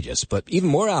outrageous. But even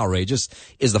more outrageous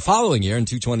is the following year, in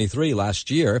 2023, last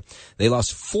year, they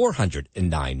lost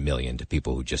 $409 million to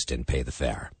people who just didn't pay the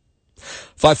fare.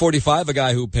 5:45, a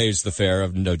guy who pays the fare,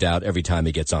 no doubt, every time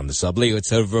he gets on the subway. Let's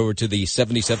head over to the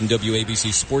 77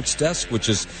 WABC Sports Desk, which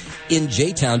is in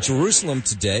J-Town, Jerusalem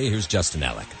today. Here's Justin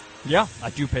Ellick. Yeah,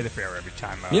 I do pay the fare every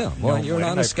time. You're an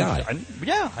honest guy.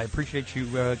 I appreciate you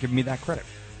giving me that credit.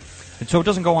 And so it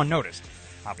doesn't go unnoticed,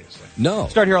 obviously. No.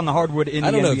 Start here on the hardwood in the NBA.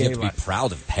 I don't know if you have to be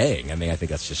proud of paying. I mean, I think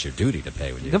that's just your duty to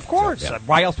pay when you. Of course. So, yeah.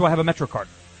 Why else do I have a Metro card?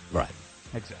 Right.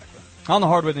 Exactly. On the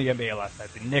hardwood in the NBA last night,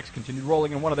 the Knicks continued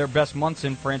rolling in one of their best months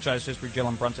in franchise history.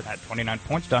 Jalen Brunson had 29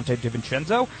 points. Dante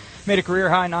DiVincenzo made a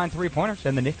career-high 9 3-pointers,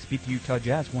 and the Knicks beat the Utah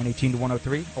Jazz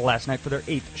 118-103 last night for their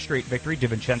 8th straight victory.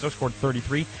 DiVincenzo scored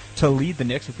 33 to lead the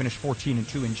Knicks, who finished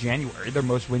 14-2 in January, their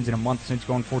most wins in a month since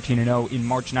going 14-0 in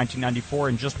March 1994,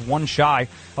 and just one shy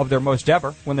of their most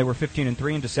ever when they were 15-3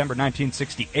 in December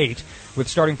 1968. With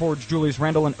starting forwards Julius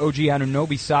Randle and OG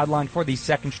Anunoby sidelined for the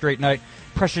second straight night,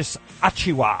 Precious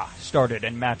Achiuwa started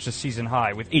and matched a season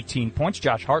high with 18 points.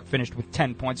 Josh Hart finished with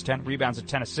 10 points, 10 rebounds, and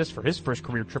 10 assists for his first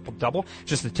career triple-double.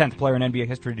 Just the 10th player in NBA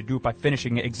history to do it by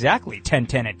finishing exactly 10,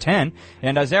 10, and 10.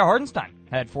 And Isaiah Hartenstein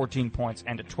had 14 points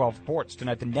and 12 boards.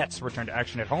 Tonight, the Nets return to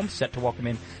action at home, set to welcome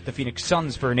in the Phoenix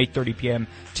Suns for an 8:30 p.m.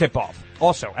 tip-off.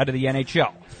 Also, out of the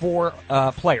NHL, 4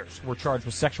 players were charged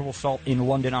with sexual assault in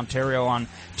London, Ontario on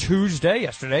Tuesday.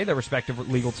 Yesterday, their respective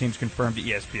legal teams confirmed to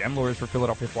ESPN. Lawyers for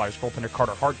Philadelphia Flyers goaltender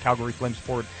Carter Hart, Calgary Flames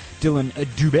forward Dylan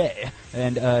Dubé,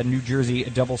 and New Jersey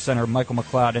double center Michael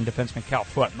McLeod and defenseman Cal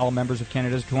Foote. All members of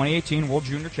Canada's 2018 World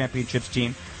Junior Championships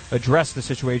team addressed the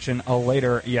situation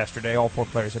later yesterday. All 4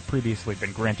 players had previously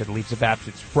been granted leaves of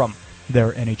absence from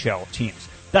their NHL teams.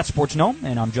 That's Sports Noam,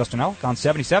 and I'm Justin Elk on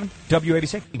 77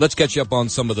 WABC. Let's catch up on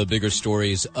some of the bigger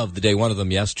stories of the day. One of them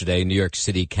yesterday, New York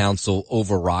City Council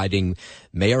overriding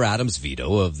Mayor Adams'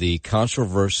 veto of the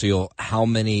controversial How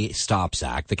Many Stops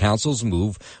Act. The council's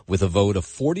move with a vote of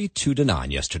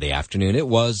 42-9 yesterday afternoon. It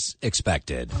was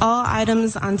expected. All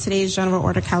items on today's general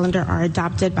order calendar are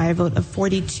adopted by a vote of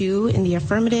 42 in the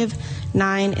affirmative,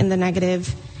 9 in the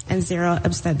negative, and 0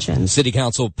 abstentions. City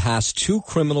Council passed 2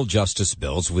 criminal justice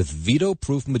bills with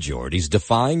veto-proof majorities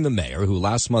defying the mayor, who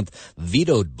last month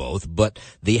vetoed both. But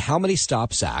the How Many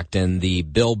Stops Act and the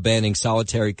bill banning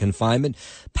solitary confinement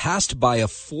passed by a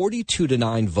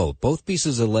 42-9 vote. Both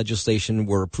pieces of legislation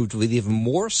were approved with even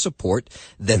more support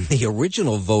than the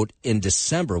original vote in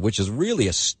December, which is really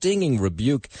a stinging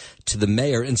rebuke to the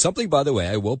mayor. And something, by the way,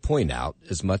 I will point out,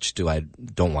 as much do I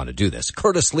don't want to do this.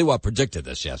 Curtis Lewa predicted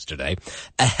this yesterday.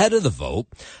 Ahead of the vote,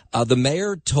 the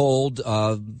mayor told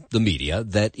the media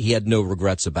that he had no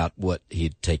regrets about what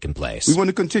had taken place. We want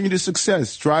to continue the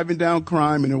success, driving down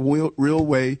crime in a real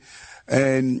way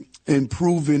and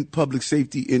improving public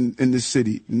safety in this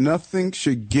city. Nothing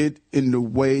should get in the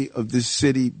way of this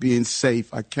city being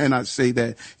safe. I cannot say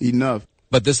that enough.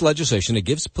 But this legislation, it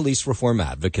gives police reform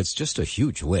advocates just a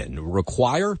huge win.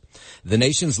 Require the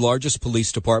nation's largest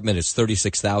police department, its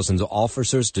 36,000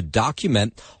 officers, to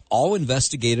document all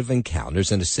investigative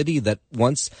encounters in a city that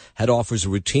once had officers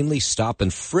routinely stop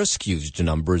and frisk huge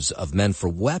numbers of men for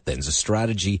weapons, a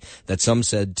strategy that some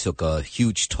said took a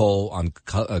huge toll on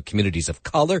communities of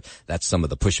color. That's some of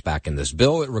the pushback in this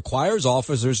bill. It requires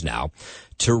officers now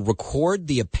to record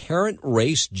the apparent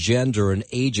race, gender, and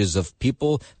ages of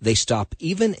people they stop,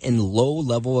 even in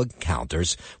low-level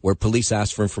encounters where police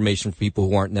ask for information from people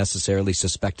who aren't necessarily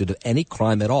suspected of any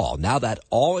crime at all. Now that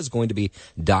all is going to be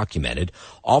documented.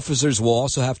 Officers will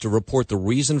also have to report the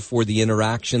reason for the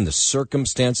interaction, the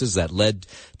circumstances that led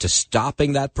to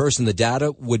stopping that person. The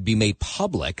data would be made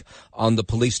public on the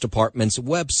police department's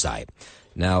website.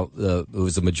 Now, it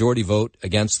was a majority vote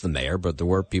against the mayor, but there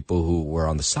were people who were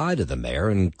on the side of the mayor,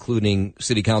 including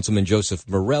City Councilman Joseph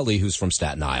Morelli, who's from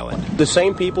Staten Island. The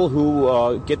same people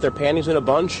who get their panties in a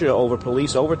bunch over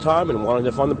police overtime and wanted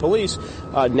to fund the police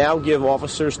now give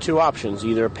officers two options: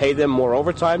 either pay them more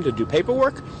overtime to do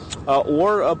paperwork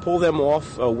or pull them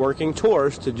off working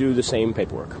tours to do the same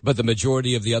paperwork. But the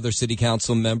majority of the other city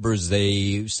council members,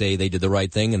 they say they did the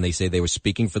right thing, and they say they were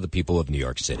speaking for the people of New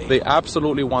York City. They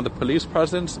absolutely want the police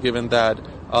presence, given that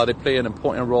they play an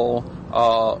important role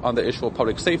on the issue of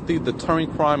public safety,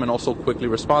 deterring crime, and also quickly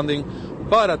responding.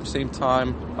 But at the same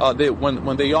time,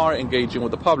 when they are engaging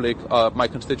with the public, my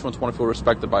constituents want to feel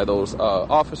respected by those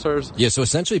officers. Yeah, so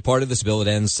essentially part of this bill, it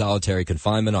ends solitary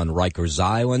confinement on Rikers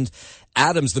Island.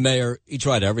 Adams, the mayor, he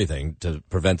tried everything to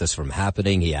prevent this from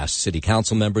happening. He asked city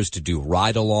council members to do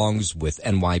ride-alongs with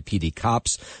NYPD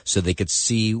cops so they could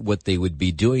see what they would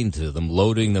be doing to them,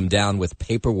 loading them down with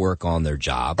paperwork on their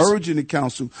jobs. Urging the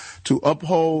council to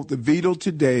uphold the veto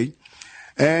today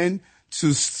and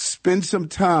to spend some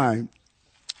time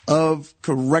of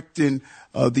correcting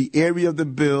the area of the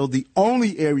bill, the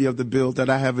only area of the bill that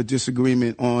I have a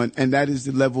disagreement on, and that is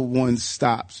the level 1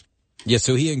 stops. Yeah,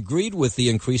 so he agreed with the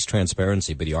increased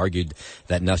transparency, but he argued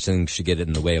that nothing should get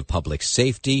in the way of public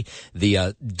safety.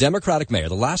 The Democratic mayor,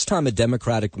 the last time a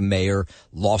Democratic mayor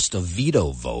lost a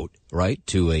veto vote, right,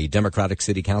 to a Democratic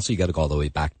city council, you got to go all the way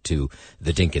back to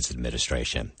the Dinkins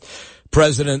administration.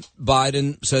 President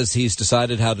Biden says he's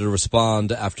decided how to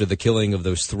respond after the killing of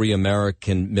those 3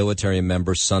 American military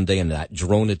members Sunday and that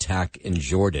drone attack in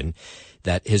Jordan,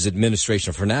 that his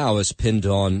administration for now is pinned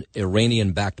on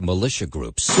Iranian-backed militia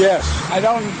groups. Yes, I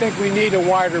don't think we need a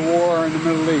wider war in the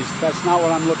Middle East. That's not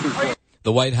what I'm looking for.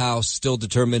 The White House still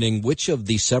determining which of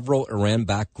the several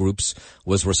Iran-backed groups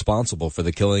was responsible for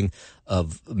the killing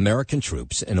of American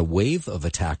troops in a wave of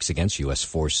attacks against U.S.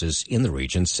 forces in the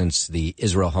region since the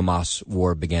Israel-Hamas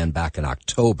war began back in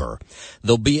October.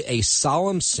 There'll be a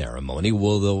solemn ceremony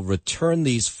where they'll return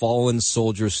these fallen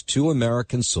soldiers to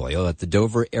American soil at the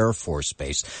Dover Air Force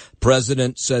Base.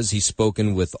 President says he's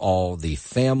spoken with all the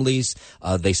families.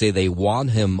 They say they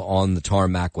want him on the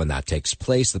tarmac when that takes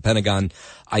place. The Pentagon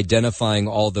identifying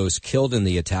all those killed in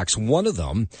the attacks. One of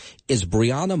them is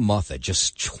Breonna Muffet,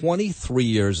 just 23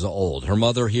 years old. Her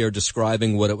mother here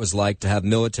describing what it was like to have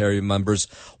military members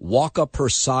walk up her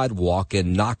sidewalk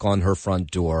and knock on her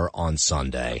front door on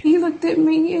Sunday. He looked at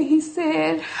me and he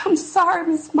said, "I'm sorry,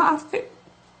 Miss Muffet,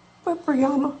 but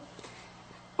Breonna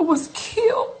was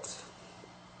killed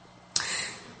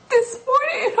this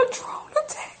morning in a drone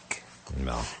attack."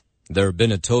 No. There have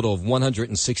been a total of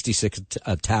 166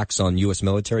 attacks on U.S.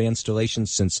 military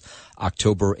installations since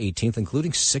October 18th,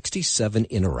 including 67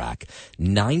 in Iraq,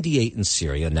 98 in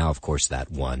Syria, now, of course,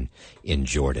 that one in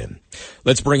Jordan.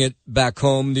 Let's bring it back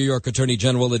home. New York Attorney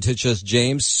General Letitia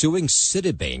James suing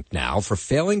Citibank now for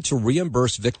failing to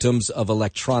reimburse victims of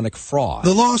electronic fraud.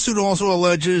 The lawsuit also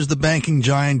alleges the banking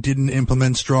giant didn't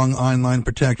implement strong online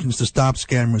protections to stop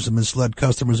scammers and misled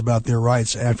customers about their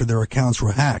rights after their accounts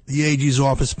were hacked. The AG's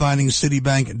office finding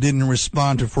Citibank didn't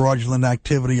respond to fraudulent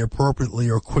activity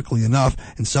appropriately or quickly enough.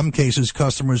 In some cases,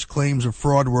 customers' claims of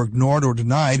fraud were ignored or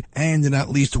denied, and in at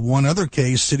least one other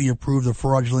case, Citi approved a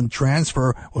fraudulent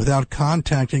transfer without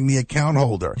contacting the account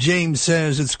holder. James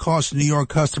says it's cost New York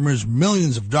customers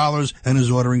millions of dollars and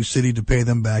is ordering Citi to pay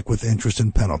them back with interest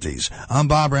and penalties. I'm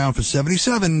Bob Brown for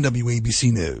 77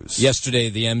 WABC News. Yesterday,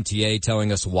 the MTA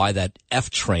telling us why that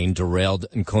F train derailed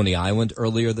in Coney Island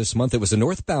earlier this month. It was a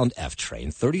northbound F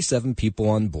train, 37 people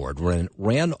on board,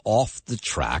 ran off the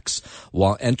tracks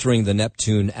while entering the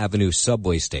Neptune Avenue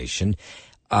subway station.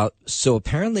 So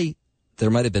apparently there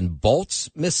might have been bolts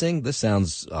missing. This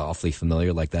sounds awfully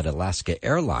familiar, like that Alaska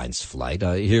Airlines flight.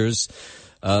 Here's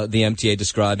the MTA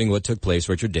describing what took place.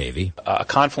 Richard Davey. A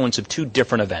confluence of 2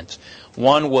 different events.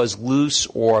 One was loose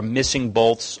or missing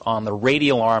bolts on the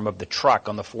radial arm of the truck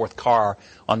on the 4th car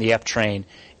on the F train.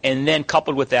 And then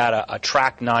coupled with that, a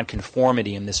track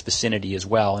nonconformity in this vicinity as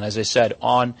well. And as I said,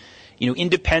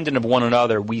 independent of one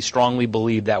another, we strongly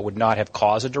believe that would not have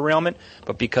caused a derailment,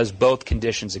 but because both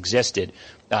conditions existed,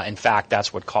 in fact,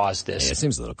 that's what caused this. Yeah, it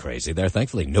seems a little crazy there.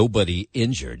 Thankfully, nobody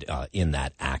injured in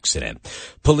that accident.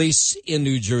 Police in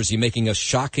New Jersey making a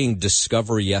shocking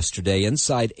discovery yesterday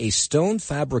inside a stone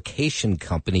fabrication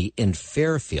company in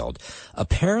Fairfield.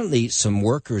 Apparently, some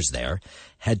workers there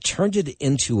had turned it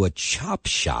into a chop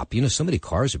shop. So many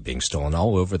cars are being stolen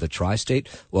all over the tri-state.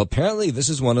 Well, apparently this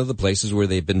is one of the places where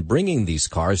they've been bringing these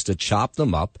cars to chop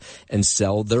them up and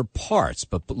sell their parts.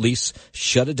 But police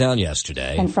shut it down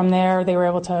yesterday. And from there, they were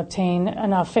able to obtain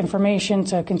enough information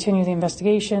to continue the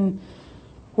investigation,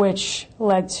 which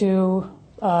led to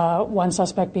one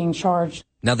suspect being charged.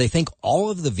 Now, they think all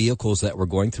of the vehicles that were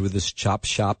going through this chop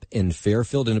shop in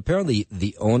Fairfield, and apparently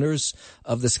the owners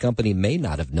of this company may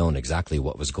not have known exactly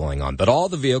what was going on, but all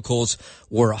the vehicles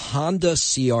were Honda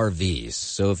CRVs.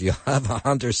 So if you have a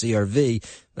Honda CRV,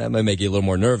 that might make you a little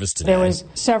more nervous today. There was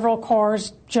several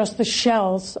cars, just the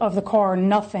shells of the car,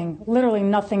 nothing, literally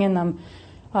nothing in them.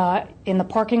 In the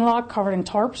parking lot, covered in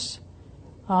tarps.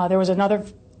 There was another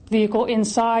vehicle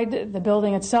inside the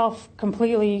building itself,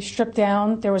 completely stripped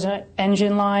down. There was an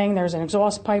engine lying. There was an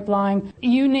exhaust pipe lying.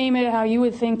 You name it, how you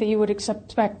would think that you would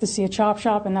expect to see a chop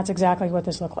shop, and that's exactly what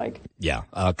this looked like. Yeah.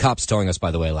 Cops telling us,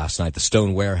 by the way, last night, the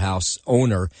Stone Warehouse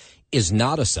owner is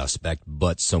not a suspect,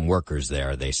 but some workers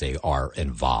there, they say, are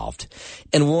involved.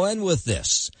 And we'll end with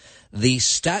this. The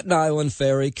Staten Island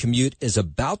ferry commute is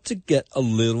about to get a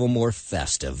little more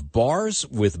festive. Bars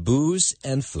with booze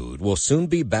and food will soon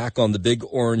be back on the big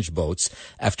orange boats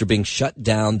after being shut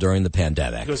down during the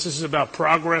pandemic. Because this is about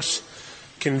progress,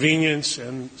 convenience,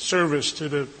 and service to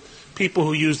the people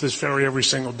who use this ferry every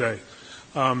single day.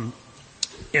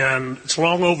 And it's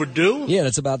long overdue. Yeah, and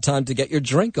it's about time to get your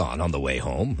drink on the way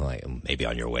home, like maybe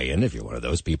on your way in if you're one of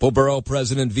those people. Borough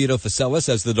President Vito Fossella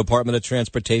says the Department of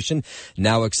Transportation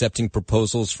now accepting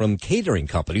proposals from catering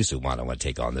companies who want to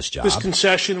take on this job. This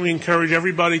concession, we encourage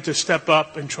everybody to step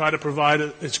up and try to provide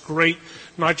it. It's great,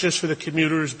 not just for the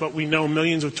commuters, but we know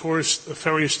millions of tourists. The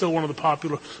ferry is still one of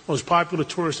the most popular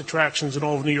tourist attractions in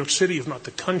all of New York City, if not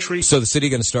the country. So the city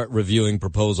going to start reviewing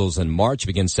proposals in March,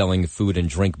 begin selling food and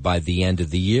drink by the end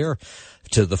of the year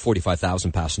to the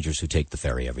 45,000 passengers who take the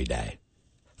ferry every day.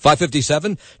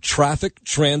 5:57, traffic,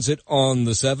 transit on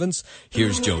the 7s.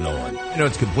 Here's Joe Nolan. You know,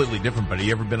 it's completely different, but have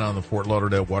you ever been on the Fort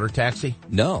Lauderdale water taxi?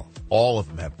 No. All of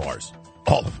them have bars.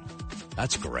 All of them.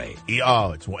 That's great.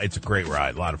 Oh, it's a great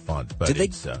ride. A lot of fun. But did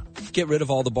they get rid of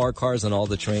all the bar cars on all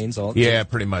the trains? Yeah,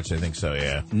 pretty much. I think so,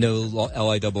 yeah. No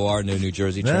LIRR, no New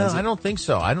Jersey Transit? No, I don't think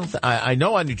so. I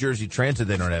know on New Jersey Transit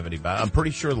they don't have any, but I'm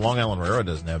pretty sure Long Island Railroad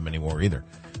doesn't have them anymore either.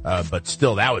 But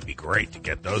still, that would be great to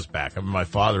get those back. I mean, my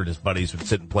father and his buddies would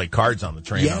sit and play cards on the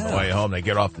train on the way home. They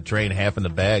get off the train half in the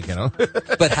bag, you know.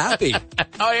 But happy.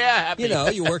 Oh, yeah, happy. You know,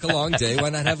 you work a long day. Why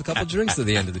not have a couple drinks at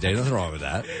the end of the day? Nothing wrong with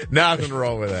that. Nothing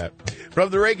wrong with that.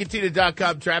 From the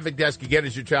RayCatina.com traffic desk, again,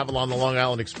 as you travel on the Long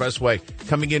Island Expressway,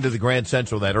 coming into the Grand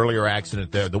Central, that earlier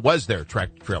accident there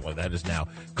tractor trailer, that is now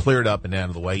cleared up and out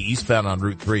of the way. Eastbound on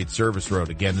Route 3 at Service Road.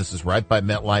 Again, this is right by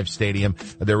MetLife Stadium.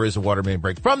 There is a water main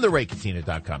break from the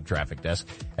RayCatina.com traffic desk.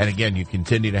 And again, you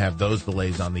continue to have those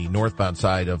delays on the northbound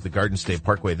side of the Garden State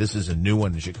Parkway. This is a new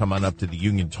one as you come on up to the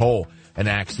Union Toll. An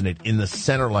accident in the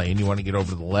center lane. You want to get over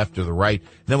to the left or the right.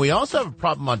 Then we also have a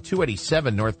problem on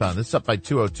 287 northbound. This is up by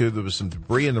 202. There was some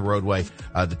debris in the roadway.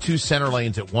 The two center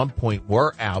lanes at one point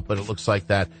were out, but it looks like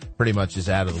that pretty much is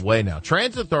out of the way now.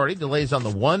 Transit Authority delays on the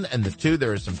 1 and the 2.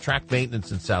 There is some track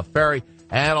maintenance in South Ferry.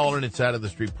 And alternates out of the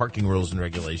street parking rules and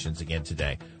regulations again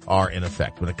today are in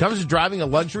effect. When it comes to driving a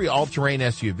luxury all-terrain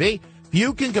SUV,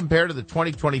 few can compare to the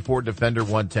 2024 Defender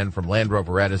 110 from Land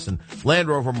Rover Edison, Land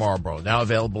Rover Marlboro. Now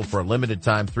available for a limited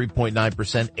time 3.9%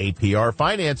 APR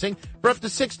financing for up to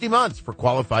 60 months for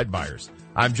qualified buyers.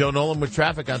 I'm Joe Nolan with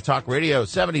traffic on Talk Radio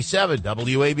 77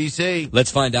 WABC.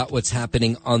 Let's find out what's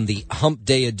happening on the Hump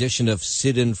Day edition of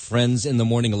Sid and Friends in the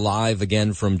Morning live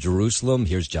again from Jerusalem.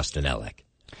 Here's Justin Ellick.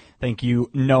 Thank you,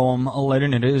 Noam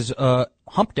Laden. It is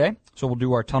Hump Day, so we'll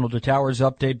do our Tunnel to Towers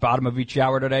update, bottom of each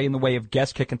hour today. In the way of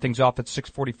guests, kicking things off at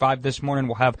 6:45 this morning,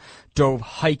 we'll have Dove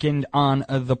Heikkinen on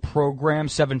the program,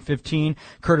 7:15.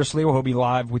 Curtis Lee will be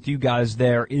live with you guys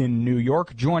there in New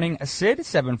York. Joining Sid,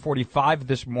 7:45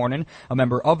 this morning, a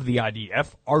member of the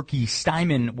IDF, Archie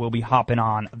Steinman, will be hopping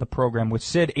on the program with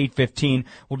Sid. 8:15,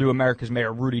 we'll do America's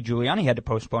Mayor Rudy Giuliani. Had to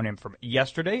postpone him from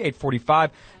yesterday.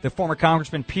 8:45, the former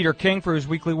Congressman Peter King for his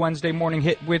weekly Wednesday morning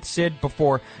hit with Sid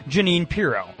before Janine Pirro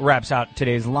wraps out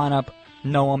today's lineup.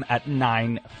 Noam at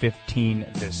 9:15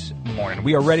 this morning.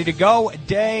 We are ready to go.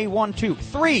 Day 1, 2,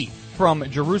 3 from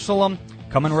Jerusalem.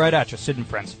 Coming right at you, Sid and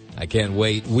Friends. I can't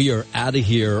wait. We are out of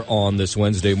here on this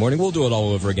Wednesday morning. We'll do it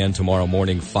all over again tomorrow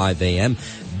morning, 5 a.m.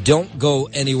 Don't go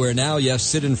anywhere now. Yes,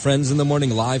 Sid and Friends in the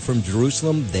morning live from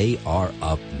Jerusalem. They are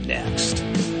up next.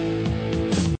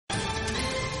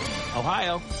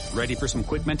 Ohio, ready for some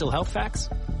quick mental health facts?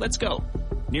 Let's go.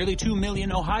 Nearly 2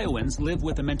 million Ohioans live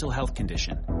with a mental health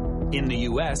condition. In the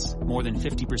U.S., more than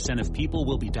 50% of people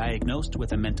will be diagnosed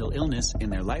with a mental illness in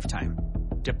their lifetime.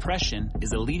 Depression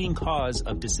is a leading cause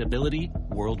of disability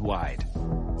worldwide.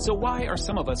 So why are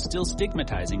some of us still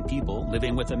stigmatizing people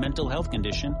living with a mental health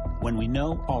condition when we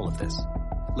know all of this?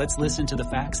 Let's listen to the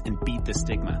facts and beat the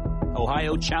stigma.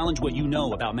 Ohio, challenge what you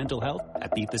know about mental health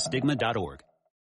at beatthestigma.org.